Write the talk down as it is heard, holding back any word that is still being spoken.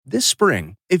This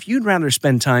spring, if you'd rather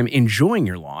spend time enjoying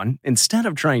your lawn instead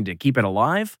of trying to keep it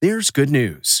alive, there's good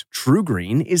news.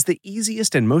 TruGreen is the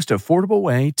easiest and most affordable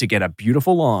way to get a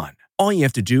beautiful lawn. All you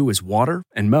have to do is water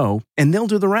and mow, and they'll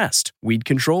do the rest. Weed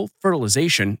control,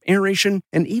 fertilization, aeration,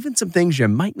 and even some things you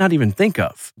might not even think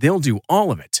of. They'll do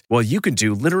all of it, while you can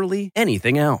do literally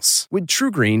anything else. With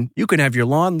TruGreen, you can have your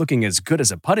lawn looking as good as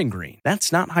a putting green.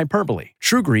 That's not hyperbole.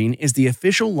 TruGreen is the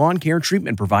official lawn care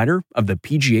treatment provider of the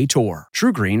PGA Tour.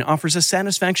 TruGreen offers a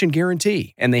satisfaction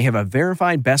guarantee, and they have a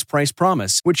verified best price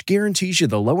promise, which guarantees you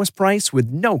the lowest price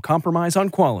with no compromise on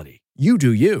quality. You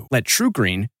do you. Let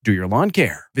TruGreen do your lawn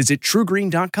care. Visit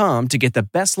TruGreen.com to get the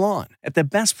best lawn at the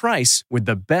best price with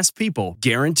the best people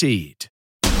guaranteed.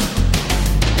 The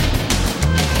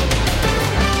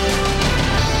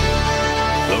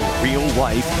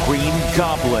real-life Green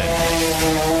Goblin.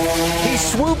 He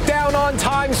swooped down on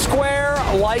Times Square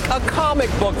like a comic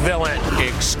book villain.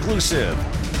 Exclusive.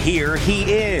 Here he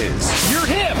is. You're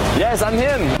him. Yes, I'm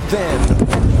him. Then,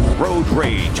 road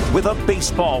rage with a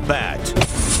baseball bat.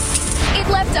 It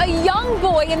left a young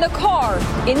boy in the car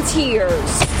in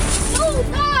tears.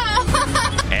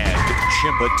 And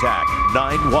chimp attack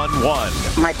 911.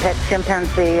 My pet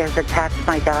chimpanzee has attacked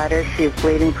my daughter. She's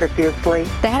bleeding profusely.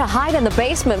 They had to hide in the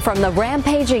basement from the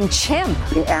rampaging chimp.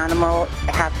 The animal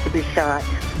has to be shot.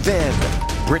 Then,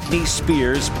 Britney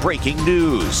Spears breaking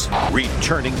news.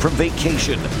 Returning from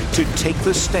vacation to take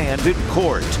the stand in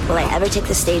court. Will I ever take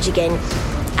the stage again?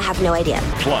 I have no idea.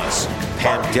 Plus,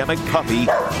 pandemic puppy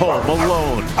home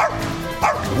alone.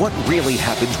 What really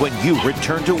happens when you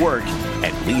return to work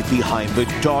and leave behind the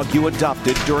dog you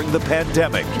adopted during the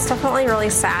pandemic? It's definitely really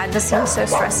sad to see him so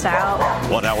stressed out.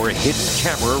 1 hour hidden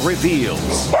camera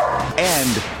reveals.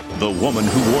 And the woman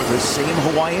who wore the same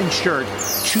Hawaiian shirt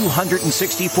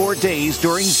 264 days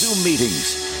during Zoom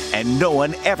meetings. And no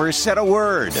one ever said a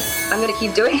word. I'm going to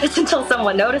keep doing this until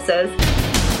someone notices.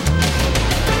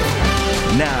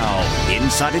 Now,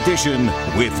 Inside Edition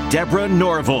with Deborah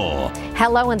Norville.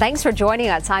 Hello and thanks for joining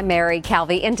us. I'm Mary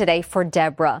Calvi in today for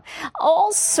Deborah.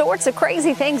 All sorts of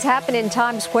crazy things happen in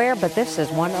Times Square, but this is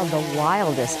one of the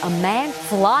wildest. A man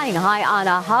flying high on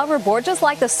a hoverboard, just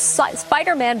like the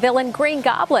Spider-Man villain Green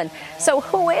Goblin. So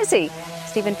who is he?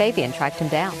 Stephen Fabian tracked him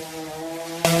down.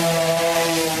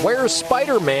 Where's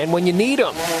Spider-Man when you need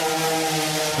him?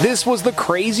 This was the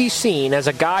crazy scene as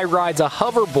a guy rides a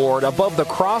hoverboard above the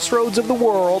crossroads of the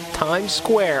world, Times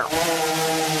Square.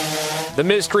 The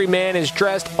mystery man is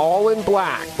dressed all in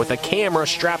black with a camera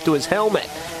strapped to his helmet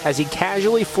as he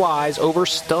casually flies over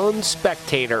stunned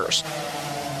spectators.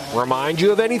 Remind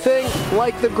you of anything?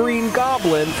 Like the Green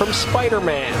Goblin from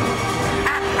Spider-Man.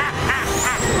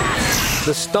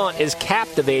 The stunt is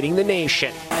captivating the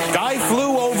nation. Guy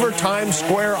flew over Times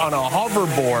Square on a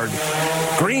hoverboard,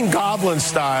 Green Goblin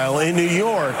style, in New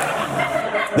York.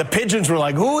 The pigeons were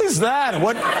like, who is that?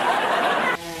 What?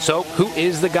 So, who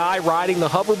is the guy riding the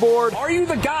hoverboard? Are you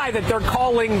the guy that they're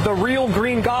calling the real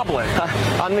Green Goblin?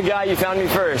 I'm the guy you found me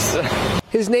first.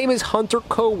 His name is Hunter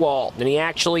Kowald, and he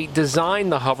actually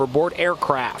designed the hoverboard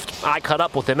aircraft. I caught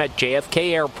up with him at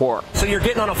JFK Airport. So you're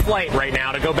getting on a flight right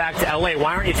now to go back to LA.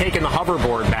 Why aren't you taking the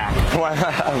hoverboard back?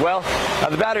 Well,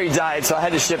 the battery died, so I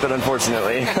had to ship it,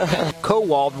 unfortunately.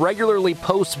 Kowald regularly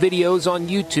posts videos on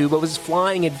YouTube of his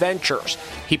flying adventures.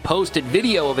 He posted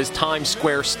video of his Times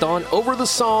Square stunt over the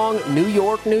song New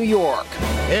York, New York.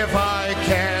 If I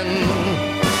can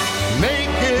make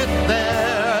it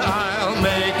there, I'll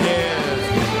make it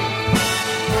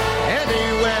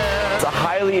anywhere. It's a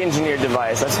highly engineered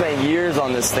device. I've spent years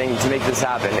on this thing to make this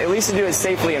happen, at least to do it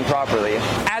safely and properly.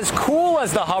 As cool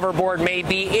as the hoverboard may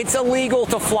be, it's illegal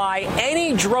to fly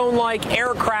any drone-like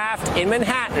aircraft in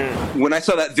Manhattan. When I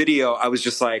saw that video, I was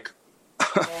just like,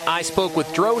 I spoke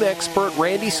with drone expert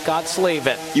Randy Scott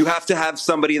Slavin. You have to have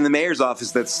somebody in the mayor's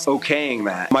office that's okaying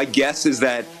that. My guess is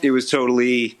that it was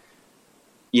totally,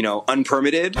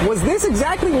 unpermitted. Was this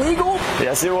exactly legal?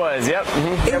 Yes, it was. Yep.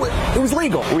 Mm-hmm. It was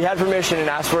legal. We had permission and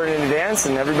asked for it in advance,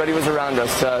 and everybody was around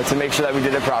us to make sure that we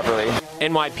did it properly.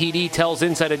 NYPD tells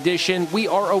Inside Edition we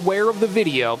are aware of the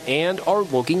video and are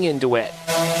looking into it.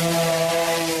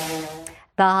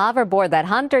 The hoverboard that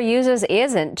Hunter uses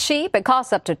isn't cheap. It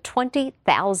costs up to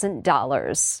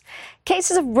 $20,000.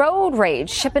 Cases of road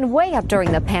rage have been way up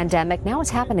during the pandemic. Now it's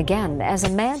happened again as a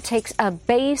man takes a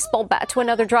baseball bat to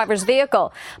another driver's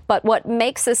vehicle. But what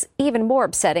makes this even more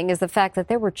upsetting is the fact that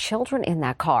there were children in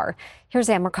that car. Here's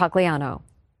Amber Cogliano.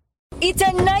 It's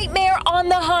a nightmare on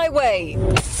the highway.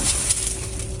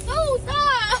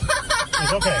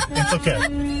 It's okay. It's okay.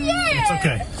 It's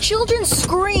okay. Children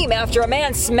scream after a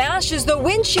man smashes the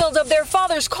windshield of their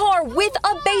father's car with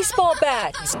a baseball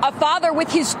bat. A father with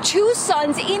his 2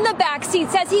 sons in the backseat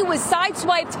says he was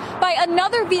sideswiped by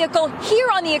another vehicle here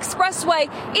on the expressway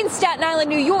in Staten Island,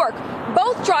 New York.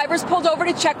 Both drivers pulled over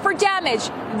to check for damage.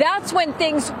 That's when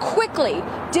things quickly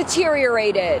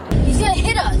deteriorated. He's gonna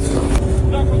hit us.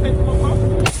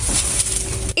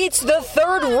 It's the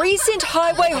third recent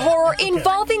highway horror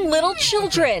involving little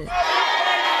children.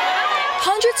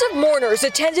 Hundreds of mourners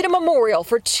attended a memorial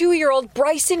for 2-year-old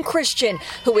Bryson Christian,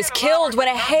 who was killed when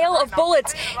a hail of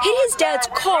bullets hit his dad's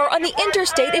car on the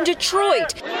interstate in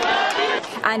Detroit.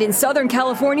 And in Southern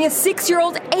California,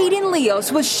 6-year-old Aiden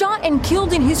Leos was shot and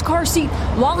killed in his car seat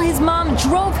while his mom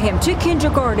drove him to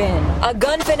kindergarten. A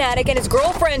gun fanatic and his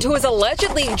girlfriend, who was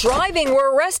allegedly driving,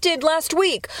 were arrested last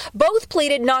week. Both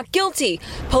pleaded not guilty.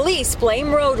 Police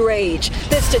blame road rage.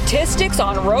 The statistics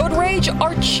on road rage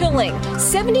are chilling.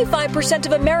 75%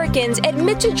 of Americans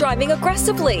admit to driving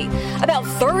aggressively. About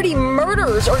 30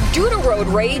 murders are due to road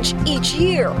rage each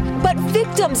year. But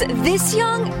victims this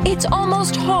young, it's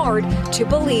almost hard to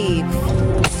believe.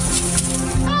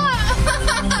 It's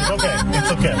okay.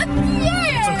 It's okay.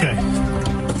 It's okay.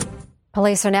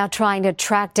 Police are now trying to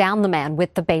track down the man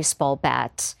with the baseball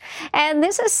bat. And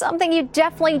this is something you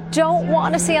definitely don't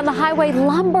want to see on the highway: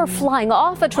 lumber flying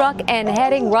off a truck and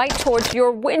heading right towards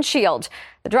your windshield.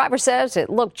 The driver says it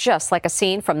looked just like a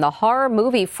scene from the horror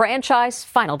movie franchise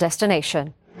Final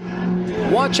Destination.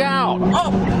 Watch out!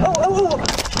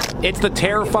 It's the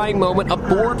terrifying moment a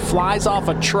board flies off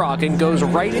a truck and goes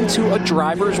right into a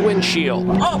driver's windshield.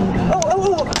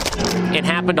 It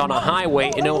happened on a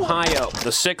highway in Ohio.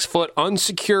 The 6-foot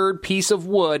unsecured piece of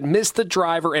wood missed the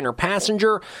driver and her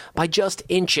passenger by just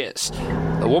inches.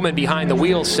 The woman behind the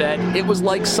wheel said it was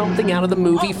like something out of the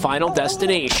movie Final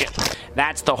Destination.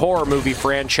 That's the horror movie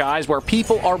franchise where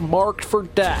people are marked for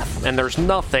death, and there's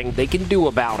nothing they can do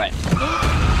about it.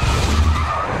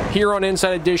 Here on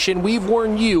Inside Edition, we've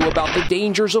warned you about the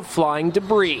dangers of flying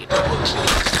debris.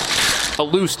 A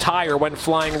loose tire went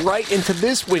flying right into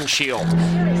this windshield.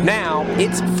 Now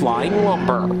it's flying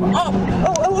lumber.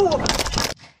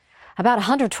 About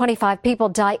 125 people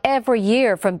die every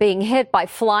year from being hit by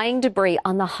flying debris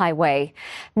on the highway.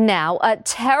 Now, a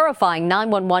terrifying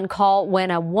 911 call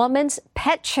when a woman's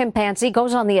pet chimpanzee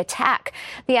goes on the attack.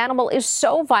 The animal is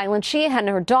so violent, she and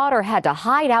her daughter had to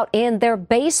hide out in their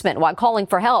basement while calling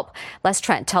for help. Les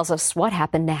Trent tells us what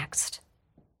happened next.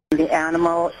 The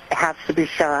animal has to be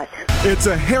shot. It's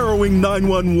a harrowing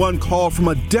 911 call from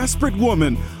a desperate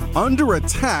woman under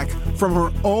attack from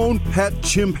her own pet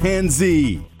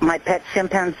chimpanzee. My pet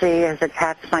chimpanzee has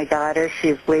attacked my daughter.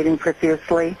 She's bleeding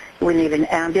profusely. We need an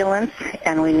ambulance,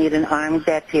 and we need an armed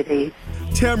deputy.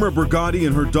 Tamara Brigatti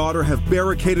and her daughter have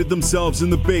barricaded themselves in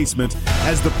the basement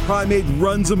as the primate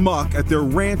runs amok at their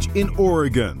ranch in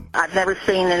Oregon. I've never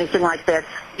seen anything like this.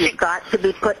 You've got to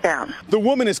be put down. The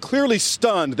woman is clearly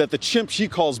stunned that the chimp she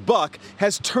calls Buck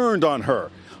has turned on her.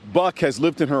 Buck has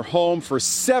lived in her home for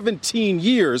 17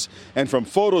 years, and from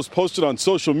photos posted on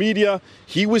social media,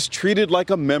 he was treated like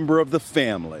a member of the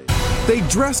family. They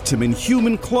dressed him in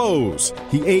human clothes.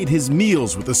 He ate his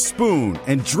meals with a spoon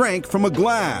and drank from a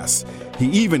glass. He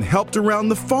even helped around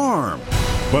the farm.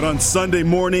 But on Sunday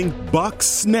morning, Buck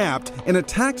snapped and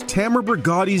attacked Tamara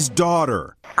Brigatti's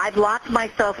daughter. I've locked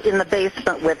myself in the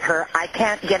basement with her. I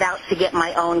can't get out to get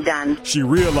my own gun. She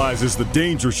realizes the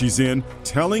danger she's in,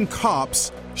 telling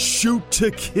cops, shoot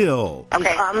to kill.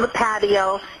 Okay, on the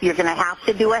patio, you're going to have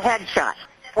to do a headshot.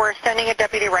 We're sending a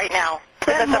deputy right now.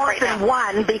 Send more than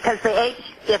one, because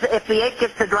if the 8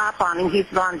 gets a drop on him, he's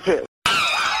gone too.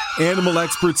 Animal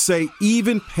experts say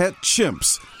even pet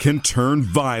chimps can turn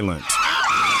violent.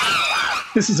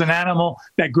 This is an animal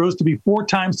that grows to be 4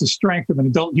 times the strength of an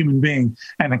adult human being,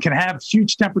 and it can have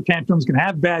huge temper tantrums, can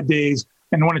have bad days,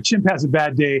 and when a chimp has a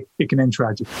bad day, it can end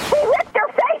tragically.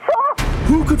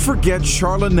 Who could forget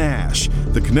Charla Nash,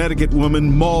 the Connecticut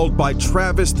woman mauled by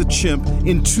Travis the chimp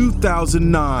in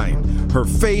 2009? Her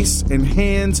face and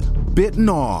hands bitten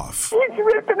off. He's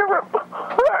ripping her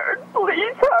apart.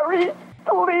 Please hurry.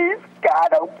 Please, God,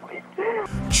 oh please.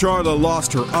 Charla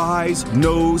lost her eyes,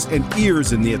 nose, and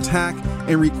ears in the attack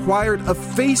and required a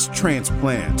face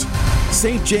transplant.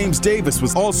 St. James Davis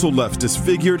was also left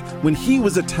disfigured when he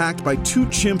was attacked by 2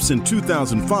 chimps in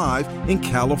 2005 in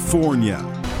California.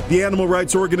 The animal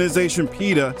rights organization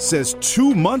PETA says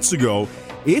 2 months ago,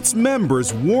 its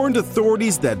members warned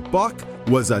authorities that Buck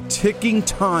was a ticking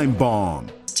time bomb.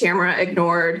 Tamara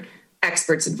ignored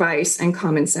experts' advice and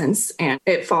common sense, and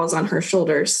it falls on her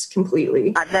shoulders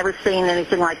completely. I've never seen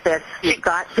anything like this. You've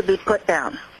got to be put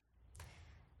down.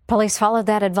 Police followed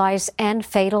that advice and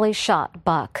fatally shot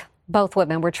Buck. Both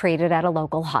women were treated at a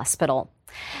local hospital.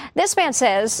 This man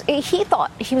says he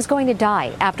thought he was going to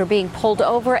die after being pulled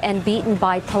over and beaten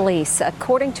by police.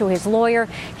 According to his lawyer,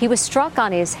 he was struck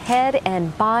on his head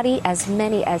and body as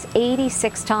many as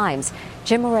 86 times.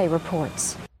 Jim Murray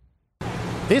reports.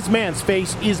 This man's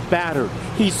face is battered.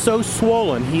 He's so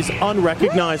swollen, he's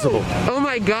unrecognizable. Oh,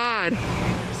 my God.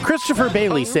 Christopher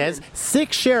Bailey says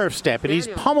 6 sheriff's deputies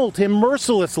pummeled him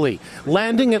mercilessly,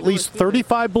 landing at least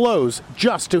 35 blows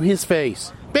just to his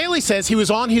face. Bailey says he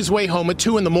was on his way home at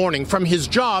 2 in the morning from his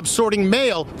job sorting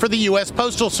mail for the U.S.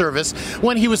 Postal Service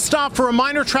when he was stopped for a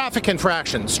minor traffic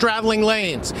infraction, straddling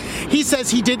lanes. He says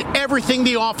he did everything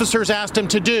the officers asked him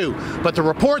to do, but the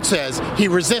report says he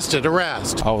resisted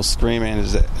arrest. I was screaming,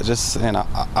 just saying,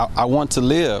 I want to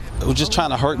live. It was just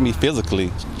trying to hurt me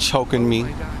physically, choking me,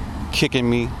 kicking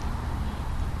me,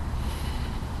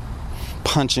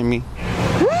 punching me.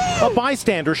 A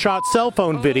bystander shot cell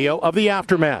phone video of the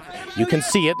aftermath. You can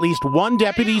see at least one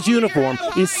deputy's uniform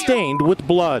is stained with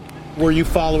blood. Were you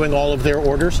following all of their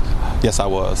orders? Yes, I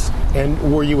was.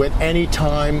 And were you at any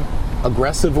time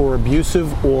aggressive or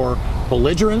abusive or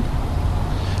belligerent?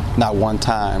 Not one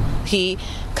time. He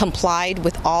complied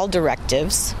with all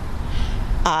directives.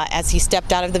 As he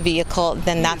stepped out of the vehicle,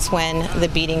 then that's when the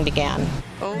beating began.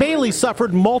 Bailey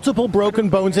suffered multiple broken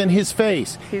bones in his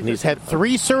face, and he's had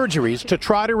 3 surgeries to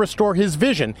try to restore his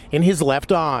vision in his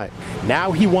left eye.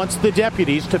 Now he wants the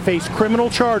deputies to face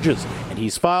criminal charges, and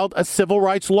he's filed a civil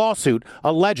rights lawsuit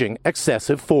alleging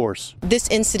excessive force. This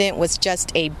incident was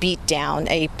just a beatdown,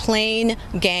 a plain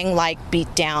gang-like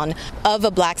beatdown of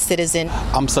a black citizen.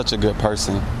 I'm such a good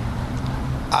person.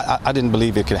 I didn't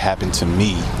believe it could happen to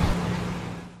me.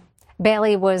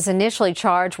 Bailey was initially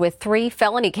charged with 3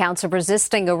 felony counts of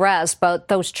resisting arrest, but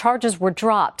those charges were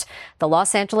dropped. The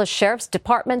Los Angeles Sheriff's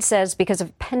Department says because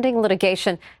of pending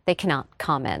litigation, they cannot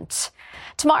comment.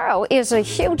 Tomorrow is a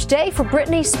huge day for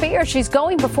Britney Spears. She's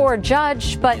going before a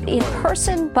judge, but in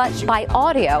person, but by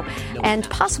audio and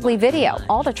possibly video,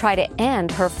 all to try to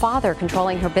end her father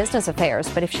controlling her business affairs.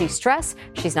 But if she's stressed,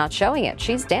 she's not showing it.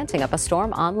 She's dancing up a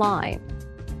storm online.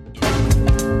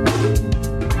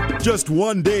 Just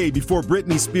one day before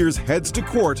Britney Spears heads to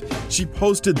court, she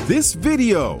posted this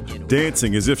video,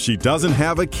 dancing as if she doesn't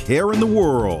have a care in the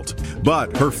world.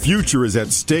 But her future is at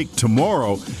stake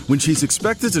tomorrow when she's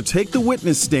expected to take the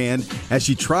witness stand as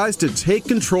she tries to take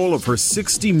control of her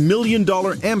 $60 million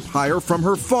empire from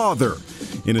her father.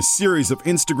 In a series of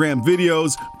Instagram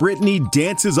videos, Britney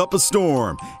dances up a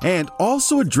storm and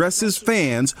also addresses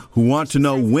fans who want to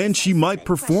know when she might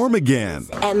perform again.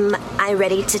 Am I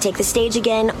ready to take the stage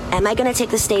again? Am I going to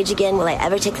take the stage again? Will I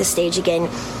ever take the stage again?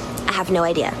 I have no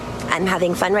idea. I'm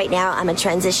having fun right now. I'm in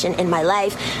transition in my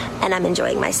life, and I'm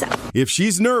enjoying myself. If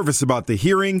she's nervous about the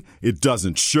hearing, it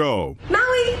doesn't show.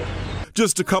 Maui!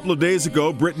 Just a couple of days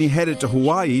ago, Britney headed to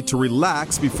Hawaii to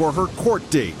relax before her court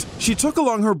date. She took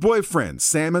along her boyfriend,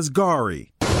 Sam Asghari.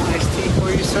 Nice tea for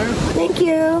you, sir. Thank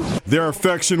you. Their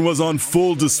affection was on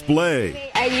full display.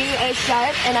 Are you a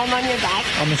shark and I'm on your back?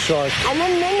 I'm a shark. I'm a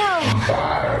minnow.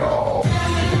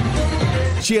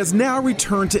 She has now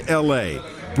returned to L.A.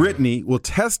 Britney will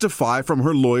testify from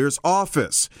her lawyer's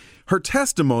office. Her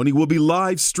testimony will be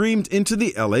live streamed into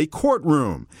the L.A.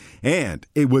 courtroom. And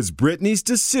it was Britney's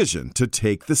decision to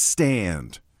take the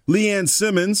stand. Leanne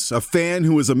Simmons, a fan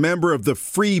who is a member of the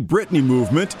Free Britney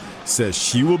movement, says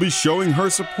she will be showing her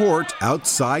support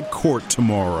outside court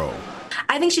tomorrow.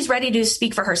 I think she's ready to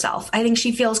speak for herself. I think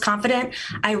she feels confident.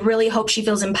 I really hope she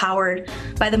feels empowered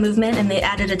by the movement and the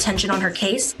added attention on her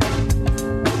case.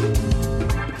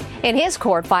 In his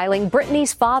court filing,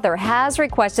 Britney's father has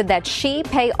requested that she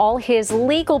pay all his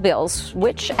legal bills,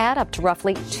 which add up to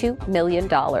roughly $2 million.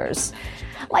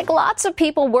 Like lots of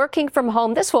people working from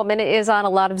home, this woman is on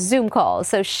a lot of Zoom calls,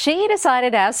 so she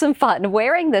decided to have some fun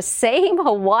wearing the same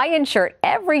Hawaiian shirt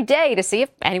every day to see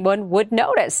if anyone would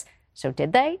notice. So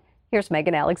did they? Here's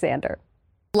Megan Alexander.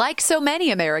 Like so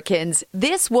many Americans,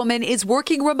 this woman is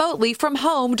working remotely from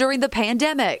home during the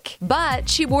pandemic. But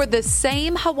she wore the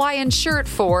same Hawaiian shirt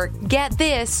for, get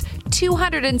this,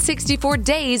 264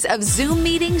 days of Zoom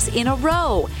meetings in a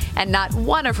row. And not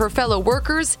one of her fellow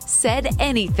workers said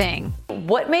anything.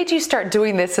 What made you start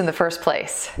doing this in the first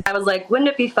place? I was like, wouldn't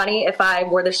it be funny if I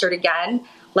wore this shirt again?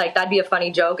 Like, that'd be a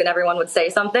funny joke and everyone would say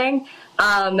something.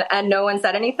 And no one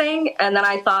said anything. And then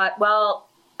I thought, well,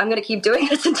 I'm going to keep doing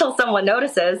this until someone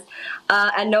notices,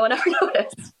 and no one ever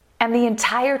noticed. And the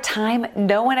entire time,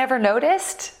 no one ever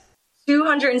noticed?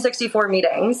 264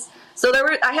 meetings. So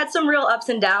I had some real ups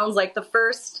and downs. Like the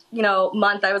first,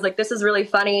 month, I was like, this is really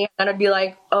funny. And I'd be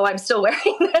like, oh, I'm still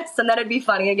wearing this. And then it'd be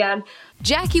funny again.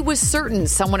 Jackie was certain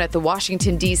someone at the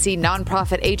Washington, D.C.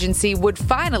 nonprofit agency would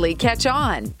finally catch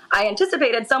on. I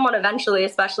anticipated someone eventually,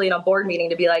 especially in a board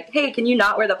meeting, to be like, hey, can you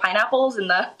not wear the pineapples and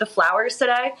the flowers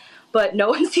today? But no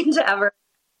one seemed to ever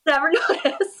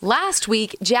notice. Last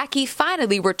week, Jackie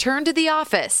finally returned to the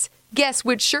office. Guess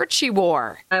which shirt she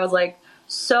wore? I was like,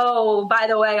 so, by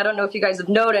the way, I don't know if you guys have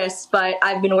noticed, but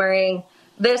I've been wearing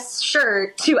this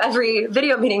shirt to every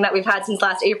video meeting that we've had since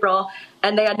last April,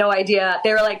 and they had no idea.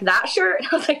 They were like, that shirt? And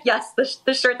I was like, yes,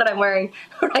 the shirt that I'm wearing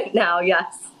right now,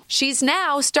 yes. She's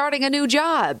now starting a new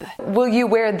job. Will you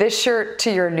wear this shirt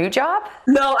to your new job?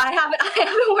 No, I haven't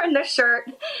worn this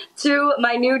shirt to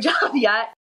my new job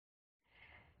yet.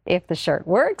 If the shirt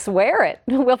works, wear it.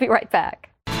 We'll be right back.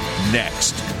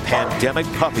 Next, pandemic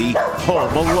puppy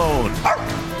home alone.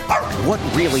 What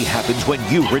really happens when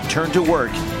you return to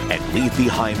work and leave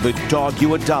behind the dog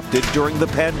you adopted during the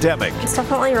pandemic? It's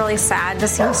definitely really sad to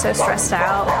seem so stressed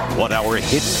out. What our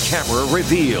hidden camera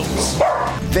reveals.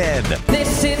 Then,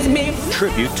 This is me.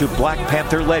 Tribute to Black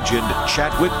Panther legend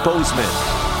Chadwick Boseman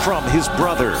from his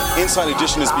brother. Inside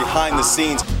Edition is behind the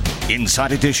scenes.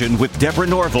 Inside Edition with Deborah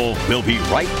Norville. We'll be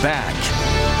right back.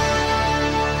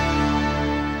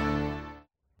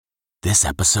 This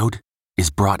episode is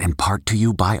brought in part to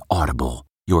you by Audible,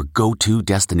 your go-to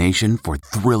destination for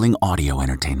thrilling audio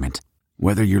entertainment.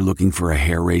 Whether you're looking for a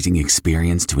hair-raising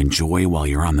experience to enjoy while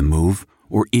you're on the move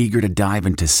or eager to dive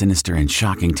into sinister and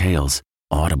shocking tales,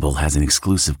 Audible has an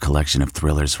exclusive collection of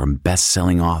thrillers from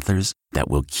best-selling authors that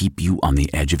will keep you on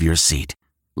the edge of your seat.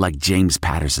 Like James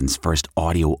Patterson's first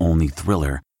audio-only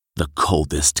thriller, The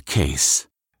Coldest Case.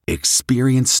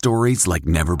 Experience stories like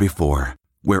never before,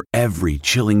 where every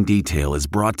chilling detail is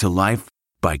brought to life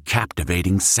by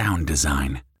captivating sound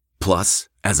design. Plus,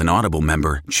 as an Audible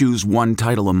member, choose one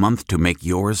title a month to make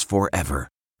yours forever.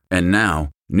 And now,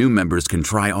 new members can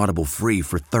try Audible free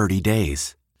for 30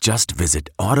 days. Just visit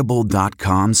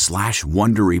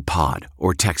audible.com/WonderyPod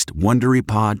or text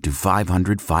WonderyPod to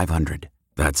 500-500.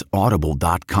 That's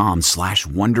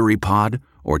audible.com/WonderyPod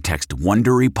or text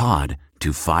WonderyPod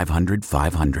to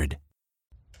 500-500.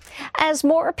 As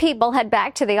more people head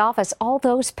back to the office, all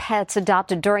those pets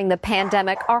adopted during the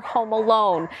pandemic are home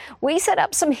alone. We set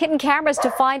up some hidden cameras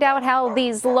to find out how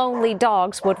these lonely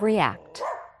dogs would react.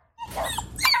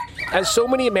 As so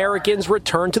many Americans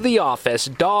return to the office,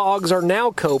 dogs are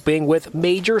now coping with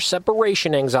major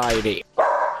separation anxiety.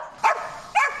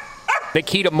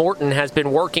 Nikita Morton has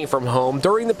been working from home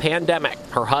during the pandemic.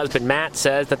 Her husband, Matt,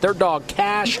 says that their dog,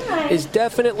 Cash, is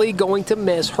definitely going to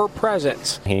miss her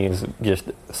presence. He's just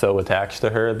so attached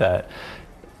to her that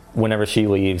whenever she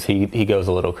leaves, he goes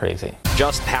a little crazy.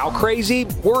 Just how crazy?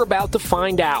 We're about to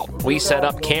find out. We set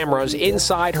up cameras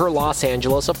inside her Los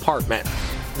Angeles apartment.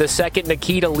 The second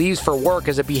Nikita leaves for work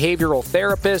as a behavioral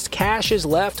therapist, Cash is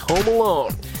left home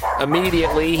alone.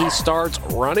 Immediately, he starts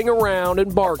running around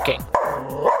and barking.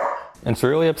 It's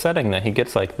really upsetting that he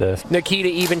gets like this. Nikita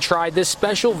even tried this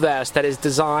special vest that is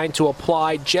designed to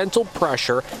apply gentle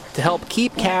pressure to help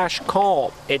keep Cash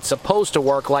calm. It's supposed to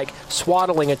work like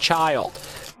swaddling a child.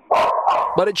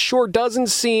 But it sure doesn't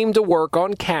seem to work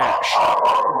on Cash.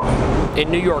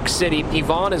 In New York City,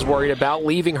 Yvonne is worried about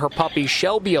leaving her puppy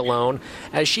Shelby alone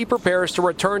as she prepares to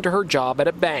return to her job at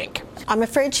a bank. I'm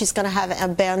afraid she's going to have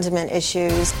abandonment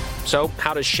issues. So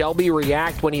how does Shelby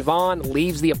react when Yvonne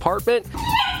leaves the apartment?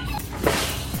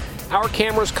 Our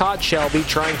cameras caught Shelby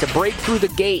trying to break through the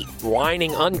gate,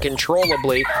 whining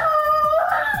uncontrollably,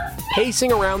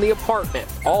 pacing around the apartment,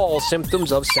 all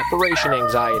symptoms of separation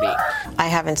anxiety. I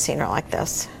haven't seen her like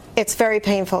this. It's very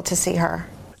painful to see her.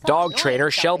 Dog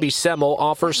trainer Shelby Semmel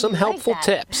offers some helpful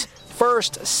tips.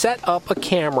 First, set up a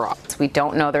camera. We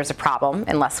don't know there's a problem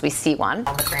unless we see one.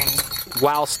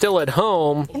 While still at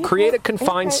home, create a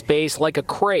confined space like a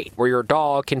crate where your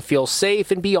dog can feel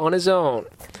safe and be on his own.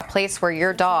 A place where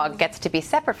your dog gets to be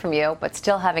separate from you, but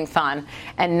still having fun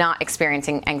and not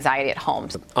experiencing anxiety at home.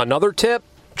 Another tip,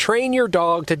 train your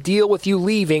dog to deal with you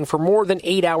leaving for more than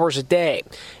 8 hours a day.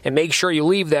 And make sure you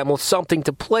leave them with something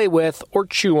to play with or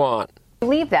chew on.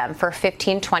 Leave them for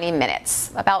 15-20 minutes,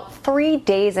 about 3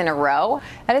 days in a row.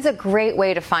 That is a great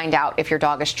way to find out if your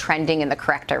dog is trending in the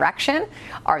correct direction.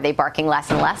 Are they barking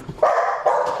less and less?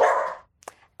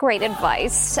 Great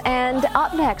advice. And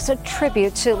up next, a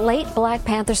tribute to late Black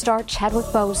Panther star Chadwick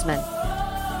Boseman.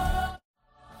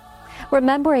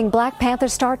 Remembering Black Panther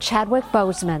star Chadwick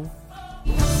Boseman.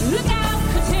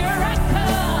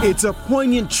 It's a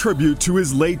poignant tribute to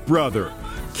his late brother.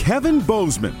 Kevin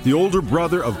Bozeman, the older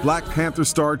brother of Black Panther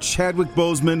star Chadwick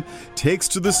Boseman, takes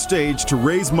to the stage to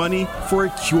raise money for a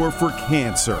cure for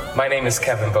cancer. My name is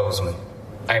Kevin Bozeman.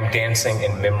 I am dancing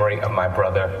in memory of my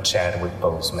brother Chadwick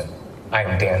Boseman. I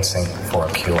am dancing for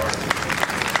a cure.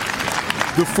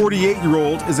 The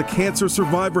 48-year-old is a cancer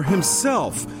survivor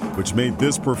himself, which made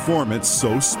this performance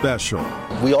so special.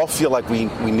 We all feel like we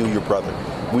knew your brother.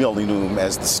 We only knew him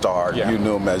as the star. Yeah. You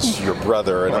knew him as your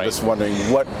brother, and right. I'm just wondering,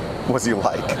 what was he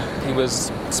like? He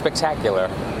was spectacular.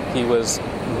 He was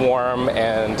warm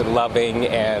and loving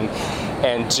and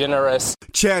generous.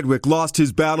 Chadwick lost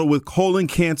his battle with colon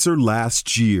cancer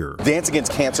last year. Dance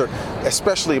Against Cancer,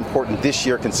 especially important this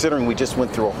year, considering we just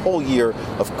went through a whole year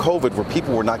of COVID where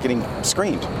people were not getting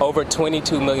screened. Over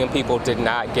 22 million people did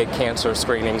not get cancer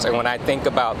screenings. And when I think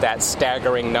about that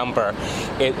staggering number,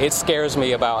 it scares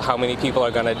me about how many people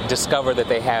are going to discover that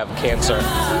they have cancer.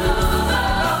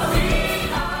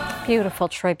 Beautiful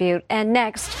tribute. And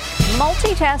next,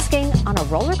 multitasking on a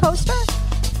roller coaster?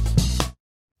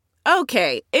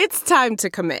 Okay, it's time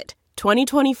to commit.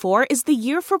 2024 is the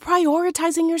year for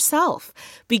prioritizing yourself.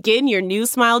 Begin your new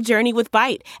smile journey with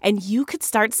Byte, and you could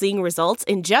start seeing results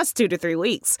in just 2 to 3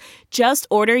 weeks. Just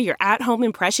order your at-home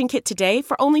impression kit today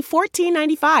for only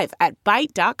 $14.95 at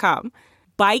Byte.com.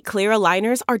 Byte Clear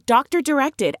aligners are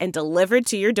doctor-directed and delivered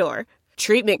to your door.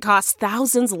 Treatment costs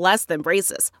thousands less than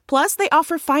braces. Plus, they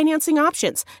offer financing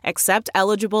options, accept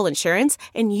eligible insurance,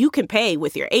 and you can pay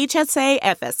with your HSA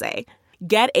FSA.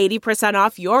 Get 80%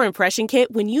 off your impression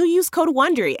kit when you use code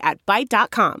WONDERY at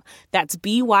Byte.com. That's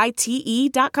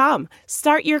BYTE.com.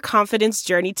 Start your confidence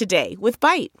journey today with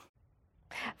Byte.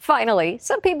 Finally,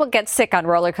 some people get sick on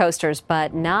roller coasters,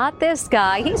 but not this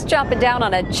guy. He's jumping down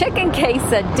on a chicken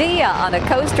quesadilla on a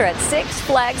coaster at Six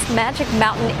Flags Magic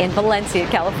Mountain in Valencia,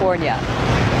 California.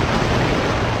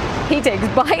 He takes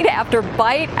bite after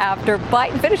bite after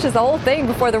bite and finishes the whole thing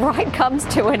before the ride comes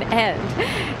to an end.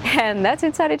 And that's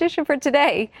Inside Edition for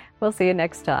today. We'll see you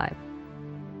next time.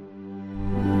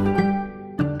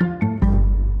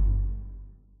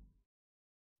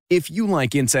 If you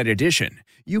like Inside Edition,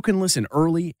 you can listen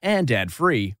early and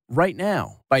ad-free right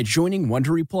now by joining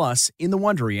Wondery Plus in the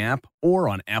Wondery app or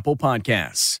on Apple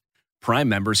Podcasts. Prime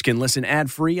members can listen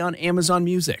ad-free on Amazon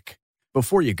Music.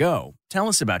 Before you go, tell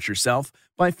us about yourself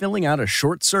by filling out a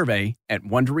short survey at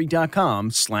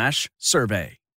Wondery.com/survey.